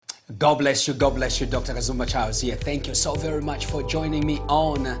God bless you. God bless you. Dr. Kazumba Charles here. Thank you so very much for joining me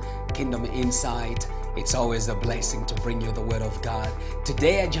on Kingdom Insight. It's always a blessing to bring you the Word of God.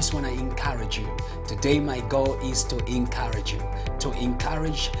 Today, I just want to encourage you. Today, my goal is to encourage you, to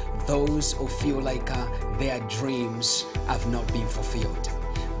encourage those who feel like their dreams have not been fulfilled.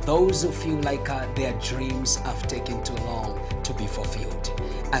 Those who feel like their dreams have taken too long to be fulfilled.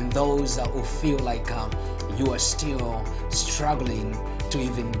 And those who feel like you are still struggling to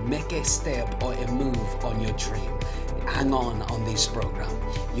even make a step or a move on your dream. Hang on this program.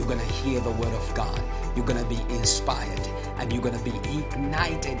 You're going to hear the Word of God. You're going to be inspired, and you're going to be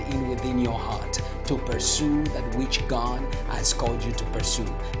ignited within your heart to pursue that which God has called you to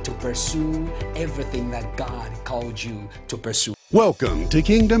pursue everything that God called you to pursue. Welcome to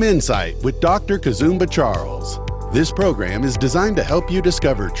Kingdom Insight with Dr. Kazumba Charles. This program is designed to help you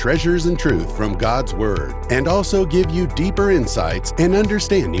discover treasures and truth from God's Word and also give you deeper insights and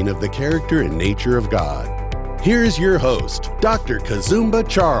understanding of the character and nature of God. Here is your host, Dr. Kazumba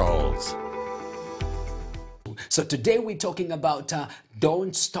Charles. So today we're talking about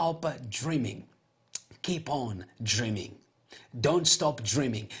don't stop dreaming. Keep on dreaming. Don't stop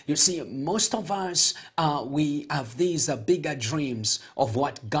dreaming. You see, most of us, we have these bigger dreams of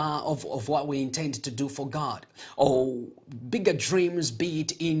what God, of what we intend to do for God, or bigger dreams, be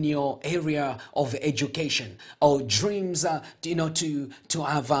it in your area of education, or dreams, to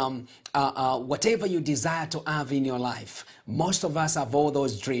have whatever you desire to have in your life. Most of us have all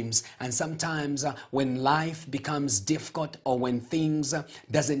those dreams, and sometimes when life becomes difficult or when things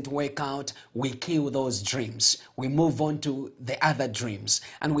doesn't work out, we kill those dreams. We move on to the other dreams,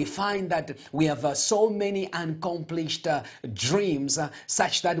 and we find that we have so many unaccomplished dreams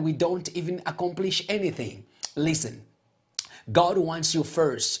such that we don't even accomplish anything. Listen, God wants you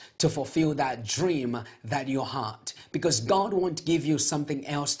first to fulfill that dream that you had, because God won't give you something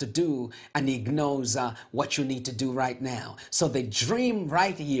else to do and He ignores what you need to do right now. So the dream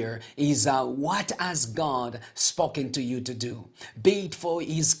right here is what has God spoken to you to do, be it for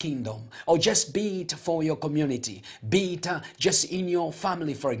His kingdom, or just be it for your community, be it just in your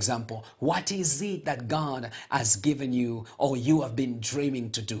family, for example. What is it that God has given you or you have been dreaming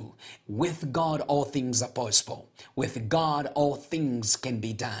to do? With God, all things are possible. With God, all things can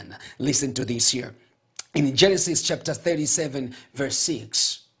be done. Listen to this here. In Genesis chapter 37, verse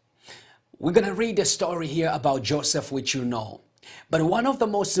 6, we're going to read a story here about Joseph, which you know. But one of the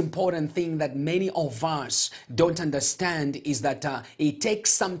most important things that many of us don't understand is that it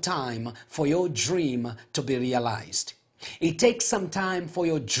takes some time for your dream to be realized. It takes some time for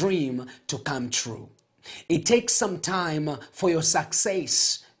your dream to come true. It takes some time for your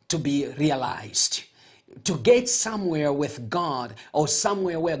success to be realized. To get somewhere with God, or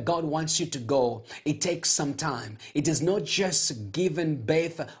somewhere where God wants you to go, it takes some time. It is not just given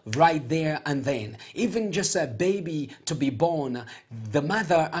birth right there and then. Even just a baby to be born, the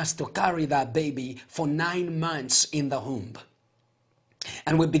mother has to carry that baby for 9 months in the womb.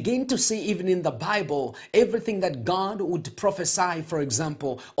 And we begin to see even in the Bible, everything that God would prophesy, for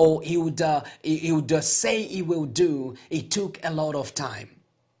example, or he would say He will do, it took a lot of time.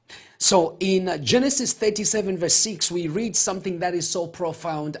 So in Genesis 37 verse 6, we read something that is so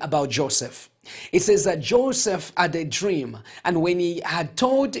profound about Joseph. It says that Joseph had a dream, and when he had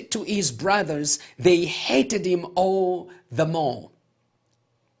told to his brothers, they hated him all the more.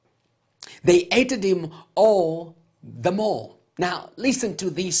 They hated him all the more. Now, listen to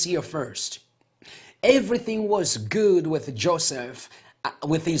this here first. Everything was good with Joseph,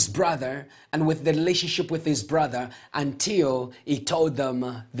 with his brother, and with the relationship with his brother, until he told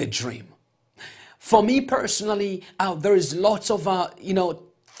them the dream. For me personally, there is lots of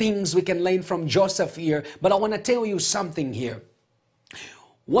things we can learn from Joseph here, but I want to tell you something here.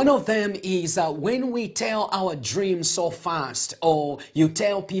 One of them is when we tell our dreams so fast, or you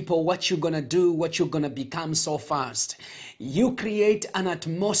tell people what you're going to do, what you're going to become so fast, you create an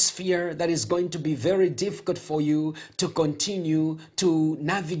atmosphere that is going to be very difficult for you to continue to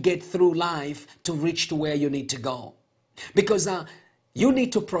navigate through life to reach to where you need to go. Because you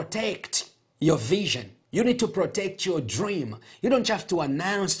need to protect your vision. You need to protect your dream. You don't have to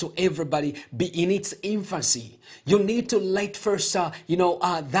announce to everybody be in its infancy. You need to let first,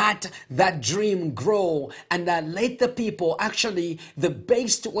 that dream grow, and let the people, actually, the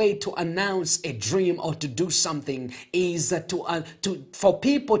best way to announce a dream or to do something is for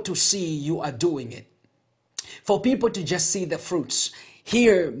people to see you are doing it. For people to just see the fruits.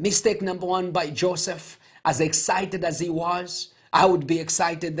 Here, mistake number one by Joseph, as excited as he was, I would be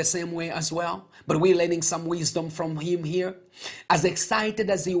excited the same way as well. But we're learning some wisdom from him here. As excited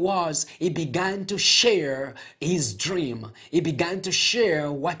as he was, he began to share his dream. He began to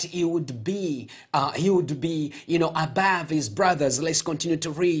share what he would be. Above his brothers. Let's continue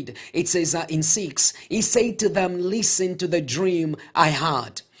to read. It says in 6, he said to them, listen to the dream I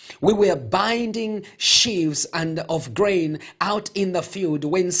had. We were binding sheaves and of grain out in the field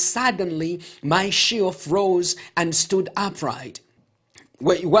when suddenly my sheaf rose and stood upright,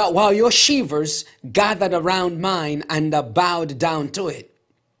 while your sheavers gathered around mine and bowed down to it.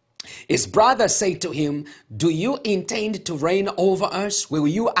 His brother said to him, do you intend to reign over us? Will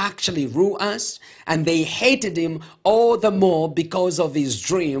you actually rule us? And they hated him all the more because of his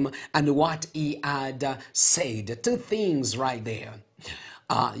dream and what he had said. Two things right there.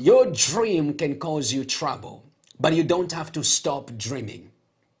 Your dream can cause you trouble, but you don't have to stop dreaming.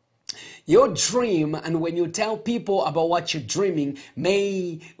 Your dream, and when you tell people about what you're dreaming,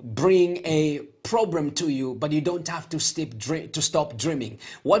 may bring a problem to you, but you don't have to stop dreaming.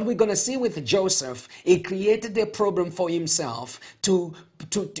 What we're going to see with Joseph, he created a problem for himself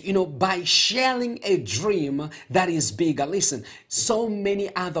by sharing a dream that is bigger. Listen, so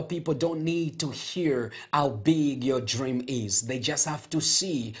many other people don't need to hear how big your dream is. They just have to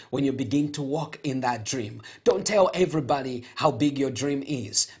see when you begin to walk in that dream. Don't tell everybody how big your dream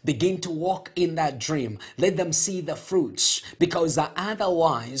is. Begin to walk in that dream. Let them see the fruits, because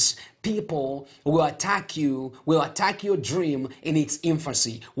otherwise people will attack your dream in its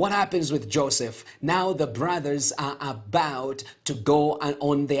infancy. What happens with Joseph? Now the brothers are about to go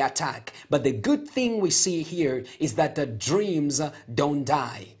on the attack. But the good thing we see here is that the dreams don't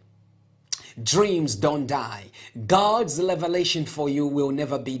die. Dreams don't die. God's revelation for you will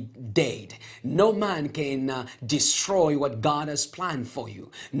never be dead. No man can destroy what God has planned for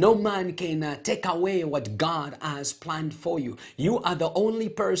you. No man can take away what God has planned for you. You are the only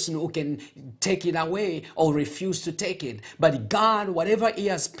person who can take it away or refuse to take it. But God, whatever he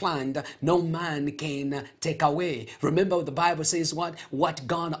has planned, no man can take away. Remember, the Bible says what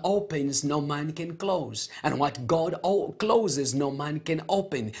God opens, no man can close. And what God closes, no man can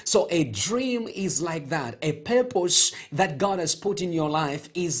open. So a dream is like that. A purpose that God has put in your life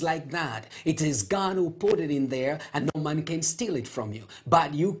is like that. It is God who put it in there, and no man can steal it from you.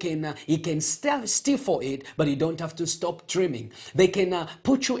 But you can, he can steal for it, but you don't have to stop dreaming. They can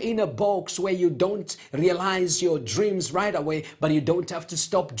put you in a box where you don't realize your dreams right away, but you don't have to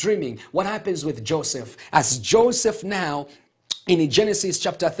stop dreaming. What happens with Joseph? As Joseph now, in Genesis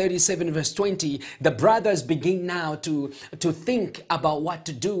chapter 37 verse 20, the brothers begin now to think about what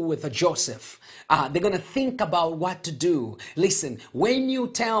to do with Joseph. They're going to think about what to do. Listen, when you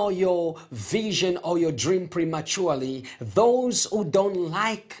tell your vision or your dream prematurely, those who don't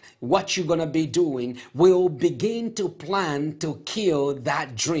like what you're going to be doing will begin to plan to kill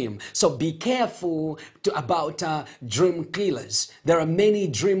that dream. So be careful about dream killers. There are many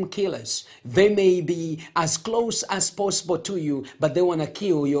dream killers. They may be as close as possible to you, but they want to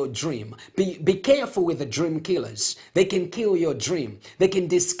kill your dream. Be careful with the dream killers. They can kill your dream. They can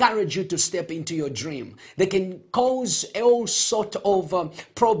discourage you to step into your dream. They can cause all sort of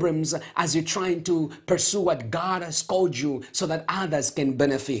problems as you're trying to pursue what God has called you so that others can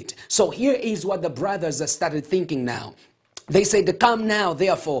benefit. So here is what the brothers started thinking now. They said, come now,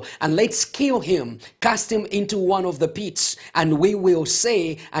 therefore, and let's kill him, cast him into one of the pits, and we will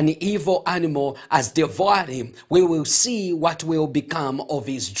say an evil animal has devoured him. We will see what will become of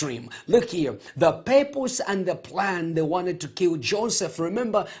his dream. Look here, the purpose and the plan, they wanted to kill Joseph.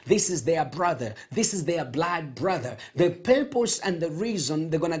 Remember, this is their brother. This is their blood brother. The purpose and the reason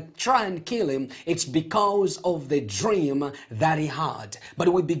they're going to try and kill him, it's because of the dream that he had.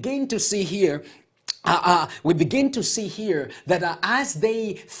 But we begin to see here that as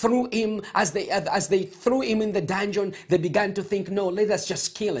they threw him, as they threw him in the dungeon, they began to think, no, let us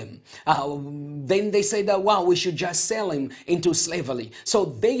just kill him. Then they said, wow, we should just sell him into slavery. So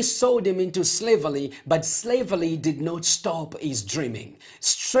they sold him into slavery, but slavery did not stop his dreaming.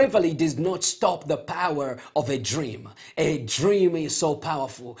 Slavery did not stop the power of a dream. A dream is so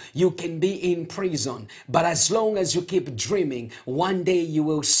powerful. You can be in prison, but as long as you keep dreaming, one day you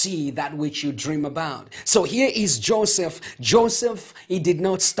will see that which you dream about. So here is Joseph. Joseph, he did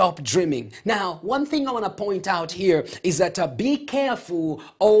not stop dreaming. Now, one thing I want to point out here is that be careful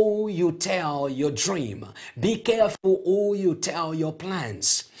who you tell your dream. Be careful who you tell your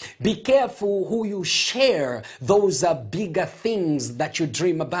plans. Be careful who you share those bigger things that you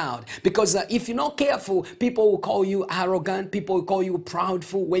dream about. Because if you're not careful, people will call you arrogant. People will call you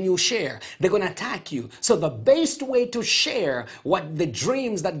proudful when you share. They're going to attack you. So the best way to share what the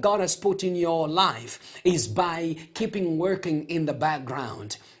dreams that God has put in your life life is by keeping working in the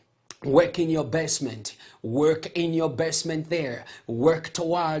background. Work in your basement. Work in your basement there. Work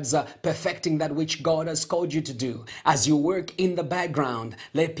towards perfecting that which God has called you to do. As you work in the background,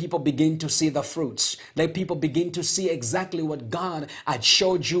 let people begin to see the fruits. Let people begin to see exactly what God had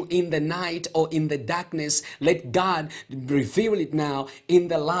showed you in the night or in the darkness. Let God reveal it now in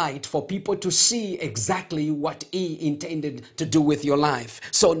the light for people to see exactly what He intended to do with your life.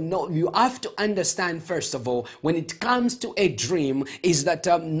 So no, you have to understand, first of all, when it comes to a dream, is that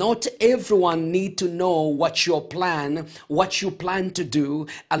not everyone need to know what you plan to do,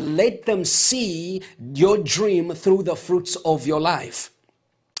 and let them see your dream through the fruits of your life.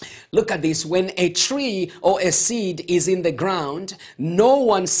 Look at this. When a tree or a seed is in the ground, no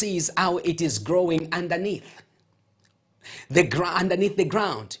one sees how it is growing underneath the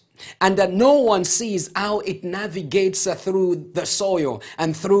ground. And no one sees how it navigates through the soil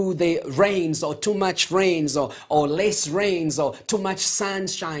and through the rains, or too much rains, or less rains, or too much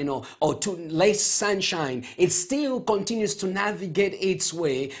sunshine, or too less sunshine. It still continues to navigate its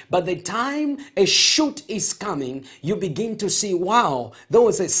way. But the time a shoot is coming, you begin to see, wow, there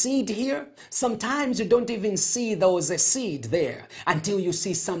was a seed here. Sometimes you don't even see there was a seed there until you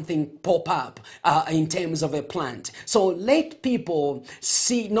see something pop up in terms of a plant. So let people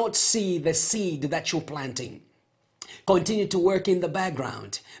not see the seed that you're planting. Continue to work in the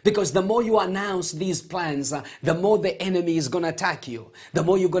background, because the more you announce these plans, the more the enemy is going to attack you. The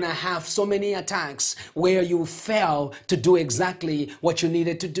more you're going to have so many attacks where you fail to do exactly what you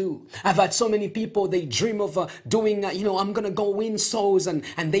needed to do. I've had so many people, they dream of doing, I'm going to go win souls, and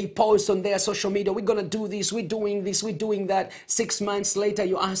they post on their social media, we're going to do this, we're doing this, we're doing that. 6 months later,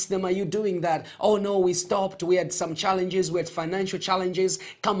 you ask them, are you doing that? Oh no, we stopped. We had some challenges. We had financial challenges.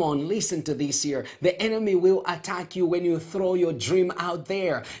 Come on, listen to this here. The enemy will attack you when you throw your dream out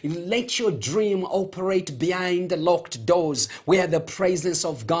there. Let your dream operate behind the locked doors, where the presence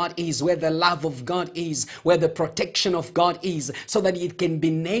of God is, where the love of God is, where the protection of God is, so that it can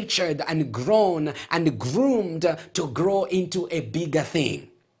be nurtured and grown and groomed to grow into a bigger thing.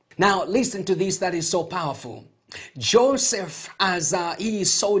 Now listen to this that is so powerful. Joseph, as he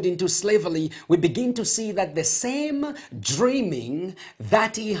is sold into slavery, we begin to see that the same dreaming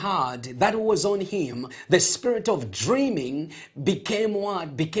that he had, that was on him, the spirit of dreaming became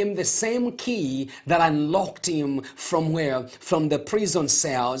what? Became the same key that unlocked him from where? From the prison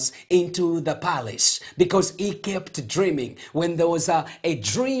cells into the palace, because he kept dreaming. When there was a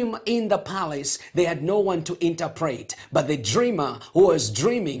dream in the palace, they had no one to interpret, but the dreamer who was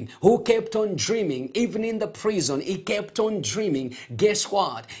dreaming, who kept on dreaming, even in the prison, he kept on dreaming. Guess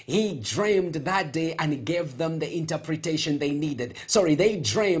what? He dreamed that day and he gave them the interpretation they needed. Sorry, they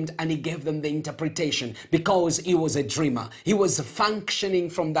dreamed and he gave them the interpretation because he was a dreamer. He was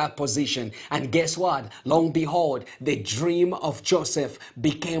functioning from that position. And guess what? Long behold, the dream of Joseph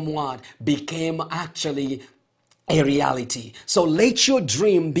became what? Became actually a reality. So let your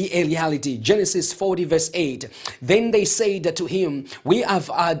dream be a reality. Genesis 40 verse 8. Then they said to him, we have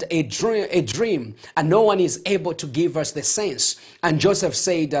had a dream, and no one is able to give us the sense. And Joseph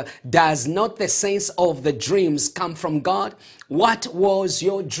said, does not the sense of the dreams come from God? What was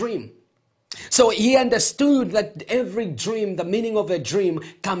your dream? So he understood that every dream, the meaning of a dream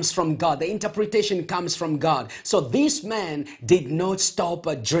comes from God. The interpretation comes from God. So this man did not stop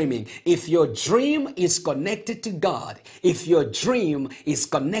dreaming. If your dream is connected to God, if your dream is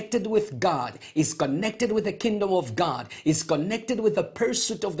connected with God, is connected with the kingdom of God, is connected with the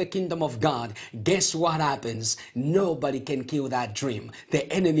pursuit of the kingdom of God, guess what happens? Nobody can kill that dream. The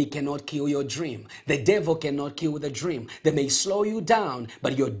enemy cannot kill your dream. The devil cannot kill the dream. They may slow you down,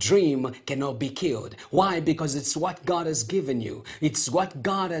 but your dream cannot be killed. Why? Because it's what God has given you. It's what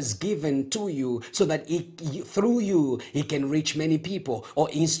God has given to you, so that through you, He can reach many people, or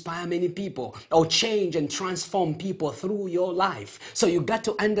inspire many people, or change and transform people through your life. So you got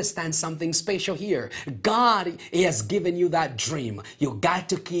to understand something special here. God, He has given you that dream. You got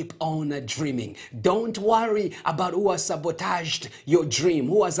to keep on dreaming. Don't worry about who has sabotaged your dream,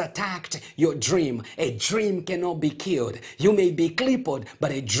 who has attacked your dream. A dream cannot be killed. You may be crippled,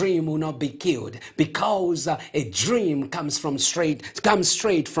 but a dream will not be killed, because a dream comes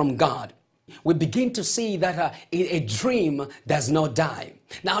straight from God. We begin to see that a dream does not die.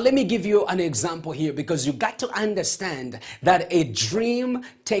 Now let me give you an example here, because you got to understand that a dream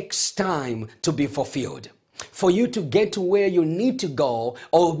takes time to be fulfilled. For you to get to where you need to go,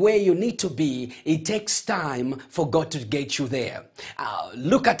 or where you need to be, it takes time for God to get you there.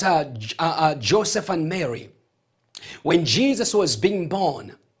 Look at Joseph and Mary. When Jesus was being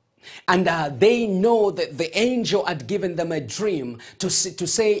born, And they know that the angel had given them a dream to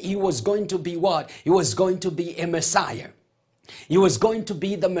say he was going to be what? He was going to be a Messiah. He was going to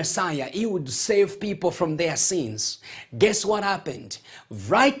be the Messiah. He would save people from their sins. Guess what happened?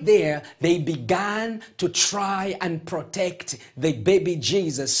 Right there, they began to try and protect the baby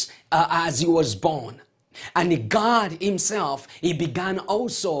Jesus as he was born. And God himself, he began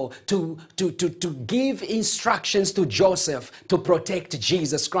also to give instructions to Joseph to protect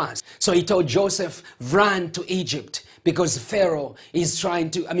Jesus Christ. So he told Joseph, run to Egypt, because Pharaoh is trying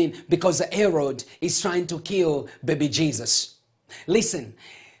to, because Herod is trying to kill baby Jesus. Listen,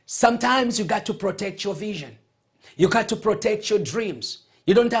 sometimes you got to protect your vision. You got to protect your dreams.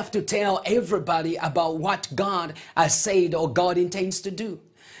 You don't have to tell everybody about what God has said or God intends to do.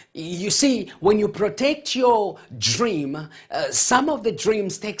 You see, when you protect your dream, some of the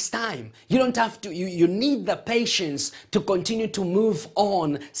dreams takes time. You don't have to, you need the patience to continue to move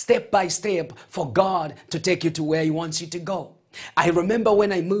on step by step for God to take you to where he wants you to go. I remember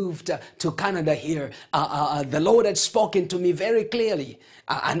when I moved to Canada here, the Lord had spoken to me very clearly.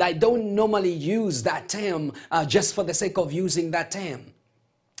 And I don't normally use that term just for the sake of using that term.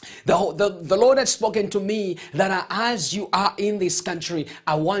 The Lord had spoken to me that as you are in this country,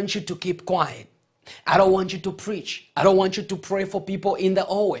 I want you to keep quiet. I don't want you to preach. I don't want you to pray for people in the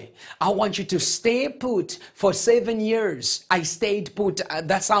hallway. I want you to stay put. For 7 years, I stayed put.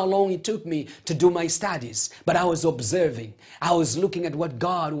 That's how long it took me to do my studies. But I was observing. I was looking at what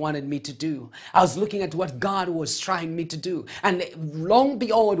God wanted me to do. I was looking at what God was trying me to do. And long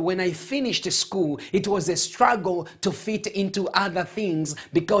behold, when I finished school, it was a struggle to fit into other things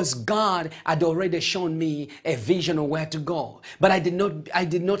because God had already shown me a vision of where to go. But I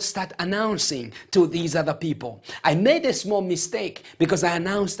did not start announcing to these other people. I made a small mistake because I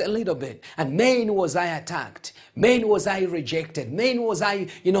announced a little bit, and man was I attacked, man was I rejected, man was I,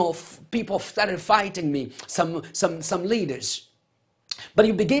 people started fighting me, some leaders. But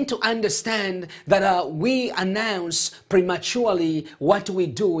you begin to understand that we announce prematurely what we're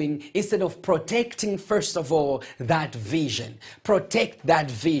doing instead of protecting, first of all, that vision. Protect that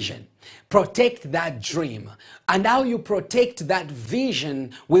vision. Protect that dream. And how you protect that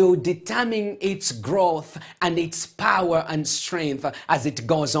vision will determine its growth and its power and strength as it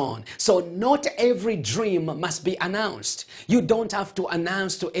goes on. So not every dream must be announced. You don't have to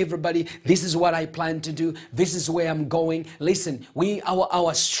announce to everybody, this is what I plan to do, this is where I'm going. Listen,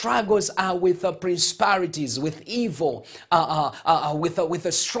 our struggles are with principalities, with evil, with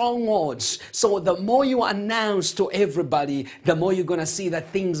the strongholds. So the more you announce to everybody, the more you're going to see that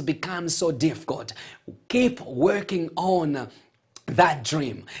things become so difficult. Keep working on that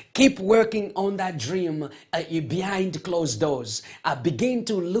dream. Keep working on that dream behind closed doors. Begin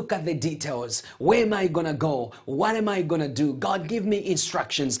to look at the details. Where am I going to go? What am I going to do? God, give me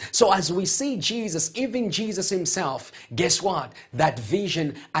instructions. So as we see Jesus, even Jesus himself, guess what? That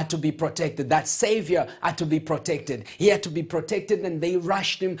vision had to be protected. That Savior had to be protected. He had to be protected, and they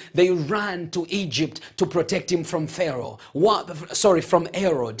rushed him. They ran to Egypt to protect him from Pharaoh. From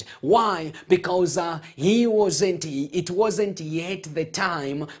Herod. Why? Because it wasn't yet the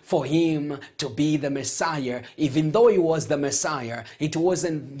time for him to be the Messiah. Even though he was the Messiah, it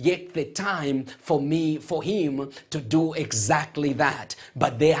wasn't yet the time for him to do exactly that.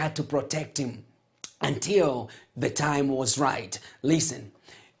 But they had to protect him until the time was right. Listen,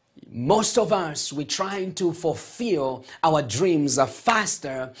 most of us, we're trying to fulfill our dreams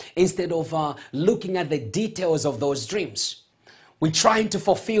faster instead of looking at the details of those dreams. We're trying to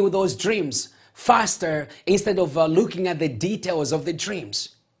fulfill those dreams faster instead of looking at the details of the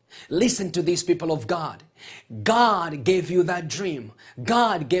dreams. Listen to these people of God. God gave you that dream.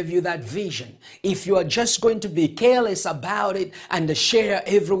 God gave you that vision. If you are just going to be careless about it and share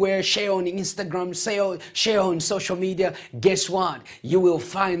everywhere, share on Instagram, share on social media, guess what? You will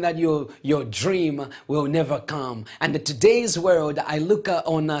find that your dream will never come. And in today's world, I look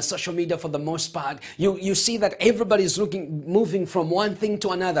on social media for the most part, you see that everybody's moving from one thing to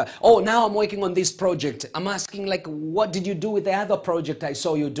another. Oh, now I'm working on this project. I'm asking, like, what did you do with the other project I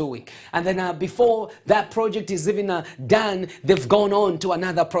saw you doing? And then before that project is even done, they've gone on to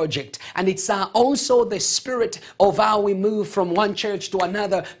another project. And it's also the spirit of how we move from one church to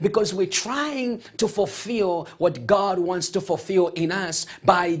another, because we're trying to fulfill what God wants to fulfill in us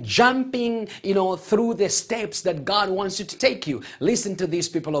by jumping, through the steps that God wants you to take you. Listen to these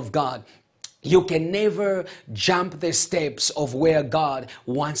people of God. You can never jump the steps of where God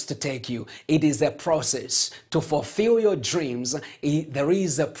wants to take you. It is a process. To fulfill your dreams, there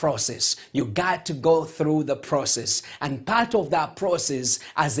is a process. You got to go through the process. And part of that process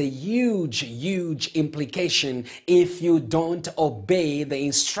has a huge implication if you don't obey the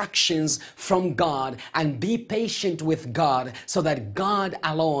instructions from God and be patient with God so that God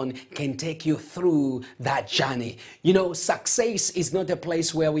alone can take you through that journey. You know, success is not a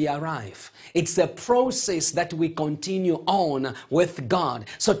place where we arrive. It's a process that we continue on with God.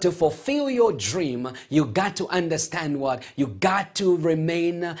 So to fulfill your dream, you got to understand what? You got to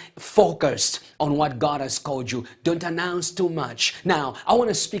remain focused on what God has called you. Don't announce too much. Now, I want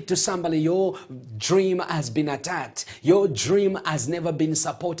to speak to somebody. Your dream has been attacked. Your dream has never been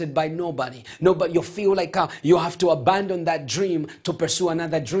supported by nobody. Nobody. You feel like you have to abandon that dream to pursue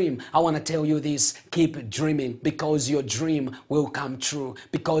another dream. I want to tell you this. Keep dreaming, because your dream will come true.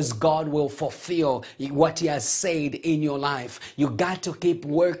 Because God will fulfill what He has said in your life. You got to keep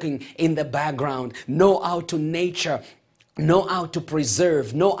working in the background. Know how to nurture, know how to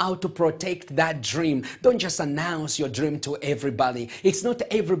preserve, know how to protect that dream. Don't just announce your dream to everybody. It's not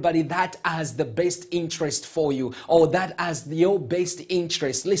everybody that has the best interest for you or that has your best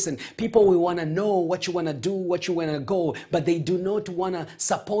interest. Listen, people will want to know what you want to do, what you want to go, but they do not want to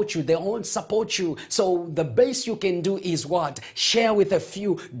support you. They won't support you. So the best you can do is what? Share with a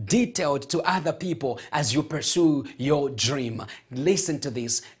few, detailed to other people as you pursue your dream. Listen to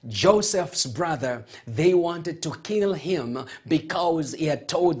this. Joseph's brother, they wanted to kill him because he had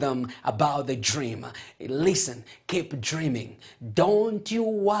told them about the dream. Listen, keep dreaming. Don't you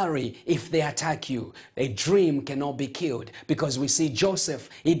worry if they attack you. A dream cannot be killed, because we see Joseph,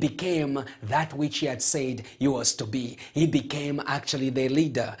 he became that which he had said he was to be. He became actually the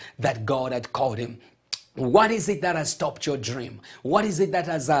leader that God had called him. What is it that has stopped your dream? What is it that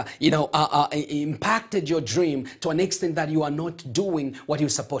has impacted your dream to an extent that you are not doing what you're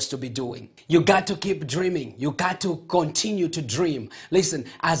supposed to be doing? You got to keep dreaming. You got to continue to dream. Listen,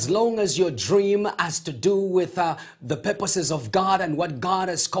 as long as your dream has to do with the purposes of God and what God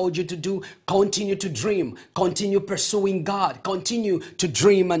has called you to do, continue to dream. Continue pursuing God. Continue to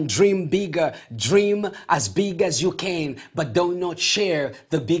dream and dream bigger. Dream as big as you can, but do not share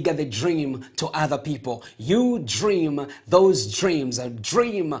the bigger the dream to other people. You dream those dreams,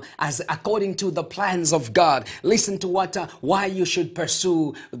 dream as according to the plans of God. Listen to why you should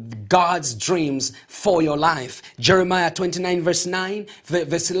pursue God's dreams for your life. Jeremiah 29 verse 9,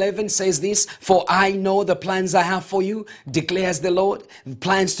 verse 11 says this: "For I know the plans I have for you, declares the Lord,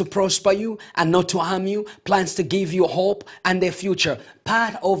 plans to prosper you and not to harm you, plans to give you hope and a future."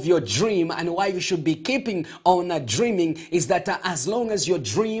 Part of your dream and why you should be keeping on dreaming is that as long as your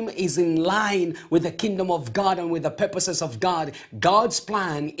dream is in line with the kingdom of God and with the purposes of God, God's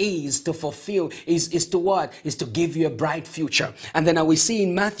plan is to fulfill, is to what? Is to give you a bright future. And then we see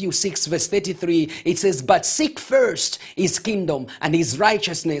in Matthew 6 verse 33, it says, "But seek first His kingdom and His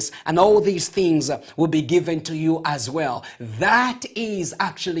righteousness, and all these things will be given to you as well." That is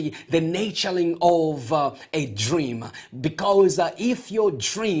actually the nurturing of a dream. Because if your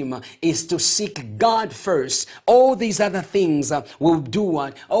dream is to seek God first, all these other things will do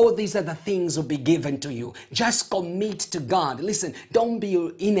what? All these other things will be given to you. Just commit to God. Listen, don't be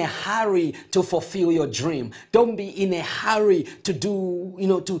in a hurry to fulfill your dream. Don't be in a hurry to do,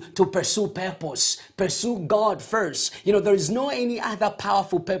 to pursue purpose. Pursue God first. There is no any other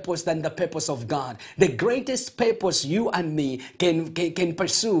powerful purpose than the purpose of God. The greatest purpose you and me can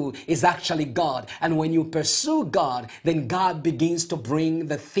pursue is actually God. And when you pursue God, then God begins to bring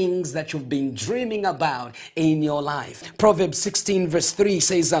the things that you've been dreaming about in your life. Proverbs 16 verse 3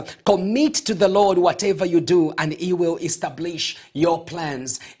 says, "Commit to the Lord whatever you do, and He will establish your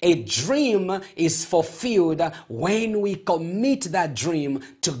plans." A dream is fulfilled when we commit that dream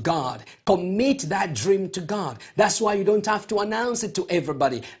to God. Commit that dream to God. That's why you don't have to announce it to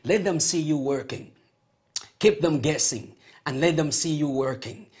everybody. Let them see you working. Keep them guessing and let them see you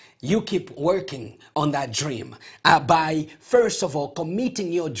working. You keep working on that dream by, first of all,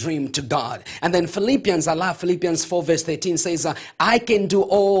 committing your dream to God. And then Philippians 4 verse 13 says, "I can do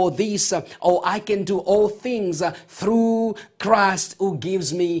all this, or I can do all things through Christ who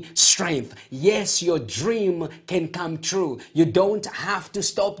gives me strength." Yes, your dream can come true. You don't have to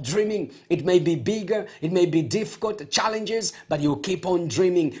stop dreaming. It may be bigger, it may be difficult, challenges, but you keep on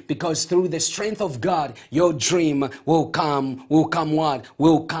dreaming, because through the strength of God, your dream will come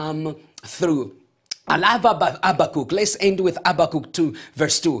through. I love Habakkuk. Let's end with Habakkuk 2,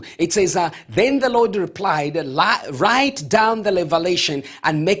 verse 2. It says, then the Lord replied, write down the revelation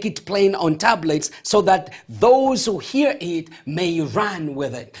and make it plain on tablets so that those who hear it may run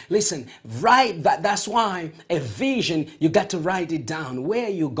with it. Listen, that's why a vision, you got to write it down. Where are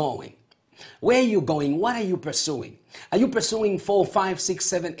you going? Where are you going? What are you pursuing? Are you pursuing 4, 5, 6,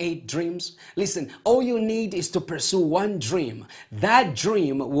 7, 8 dreams? Listen, all you need is to pursue one dream. That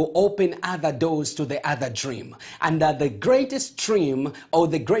dream will open other doors to the other dream. And the greatest dream or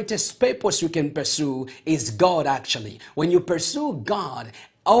the greatest purpose you can pursue is God, actually. When you pursue God,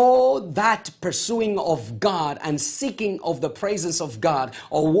 all that pursuing of God and seeking of the presence of God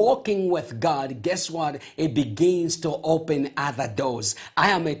or walking with God, guess what? It begins to open other doors.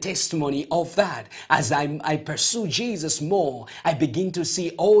 I am a testimony of that. As I pursue Jesus more, I begin to see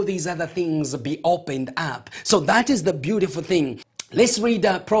all these other things be opened up. So that is the beautiful thing. Let's read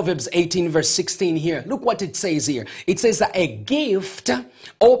Proverbs 18 verse 16 here. Look what it says here. It says that a gift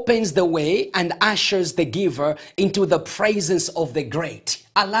opens the way and ushers the giver into the presence of the great.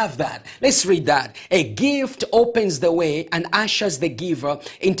 I love that. Let's read that. A gift opens the way and ushers the giver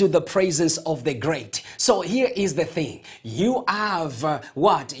into the presence of the great. So here is the thing. You have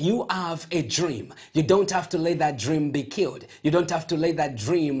what? You have a dream. You don't have to let that dream be killed. You don't have to let that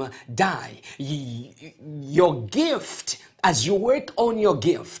dream die. Your gift, as you work on your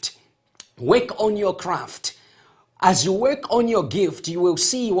gift, work on your craft. As you work on your gift, you will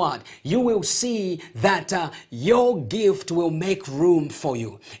see what? You will see that your gift will make room for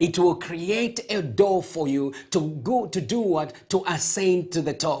you. It will create a door for you to go to do what? To ascend to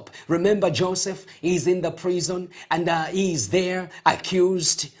the top. Remember Joseph? He's in the prison and he is there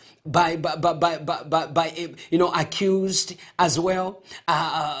accused. Accused as well.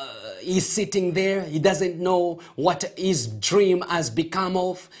 He's sitting there. He doesn't know what his dream has become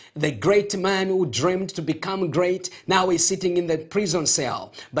of. The great man who dreamed to become great, now he's sitting in the prison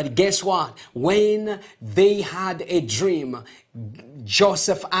cell. But guess what? When they had a dream,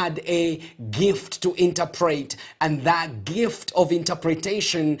 Joseph had a gift to interpret, and that gift of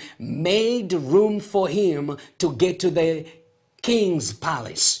interpretation made room for him to get to the king's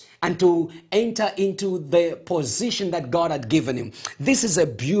palace and to enter into the position that God had given him. This is a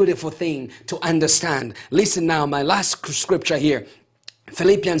beautiful thing to understand. Listen now, my last scripture here.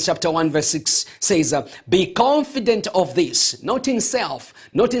 Philippians chapter 1 verse 6 says, be confident of this, not in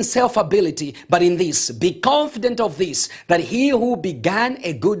self-ability, but in this. Be confident of this, that he who began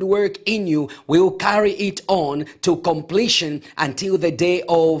a good work in you will carry it on to completion until the day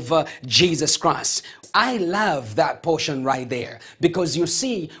of Jesus Christ. I love that portion right there, because you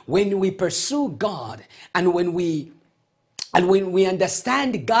see, when we pursue God and when we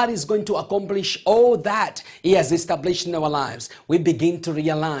understand God is going to accomplish all that He has established in our lives, we begin to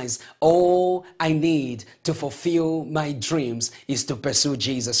realize all I need to fulfill my dreams is to pursue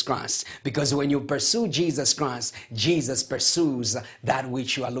Jesus Christ. Because when you pursue Jesus Christ, Jesus pursues that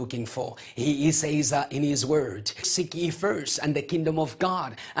which you are looking for. He says in His word, seek ye first and the kingdom of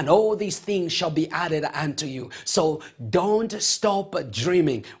God, and all these things shall be added unto you. So don't stop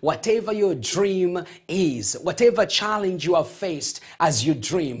dreaming. Whatever your dream is, whatever challenge you are faced as you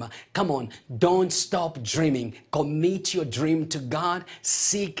dream, come on, don't stop dreaming. Commit your dream to God,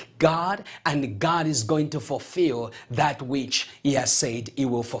 seek God, and God is going to fulfill that which He has said He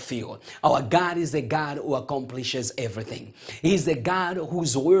will fulfill. Our God is a God who accomplishes everything. He is a God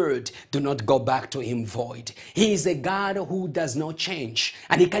whose word do not go back to Him void. He is a God who does not change,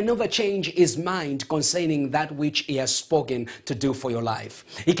 and He can never change His mind concerning that which He has spoken to do for your life.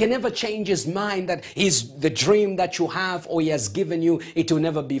 He can never change His mind that is the dream that you have or He has given you, it will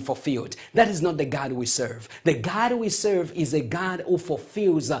never be fulfilled. That is not the God we serve. The God we serve is a God who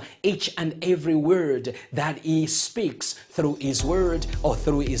fulfills each and every word that He speaks through His word or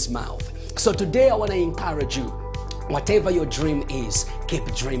through His mouth. So today I want to encourage you, whatever your dream is, keep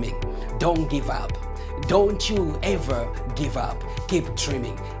dreaming. Don't give up. Don't you ever give up. Keep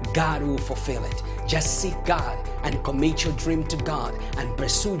dreaming. God will fulfill it. Just seek God and commit your dream to God and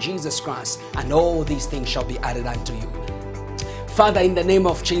pursue Jesus Christ, and all these things shall be added unto you. Father, in the name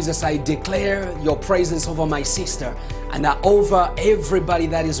of Jesus, I declare your presence over my sister and over everybody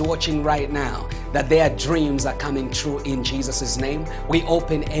that is watching right now, that their dreams are coming true in Jesus' name. We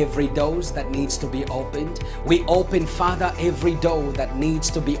open every door that needs to be opened. We open, Father, every door that needs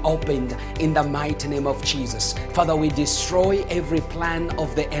to be opened in the mighty name of Jesus. Father, we destroy every plan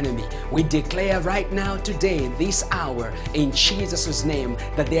of the enemy. We declare right now, today, this hour, in Jesus' name,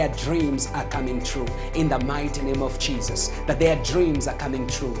 that their dreams are coming true in the mighty name of Jesus. That their dreams are coming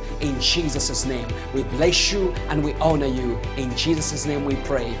true in Jesus' name. We bless you and we honor you. In Jesus' name we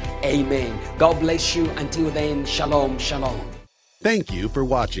pray. Amen. God bless you. Until then, shalom, shalom. Thank you for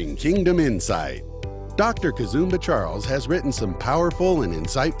watching Kingdom Insight. Dr. Kazumba Charles has written some powerful and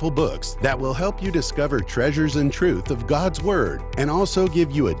insightful books that will help you discover treasures and truth of God's Word and also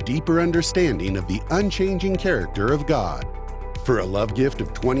give you a deeper understanding of the unchanging character of God. For a love gift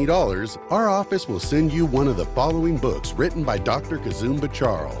of $20, our office will send you one of the following books written by Dr. Kazumba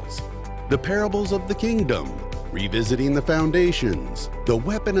Charles: The Parables of the Kingdom, Revisiting the Foundations, The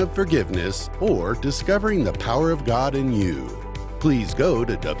Weapon of Forgiveness, or Discovering the Power of God in You. Please go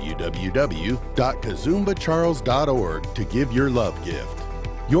to www.kazumbacharles.org to give your love gift.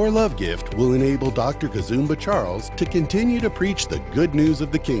 Your love gift will enable Dr. Kazumba Charles to continue to preach the good news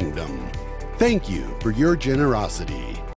of the kingdom. Thank you for your generosity.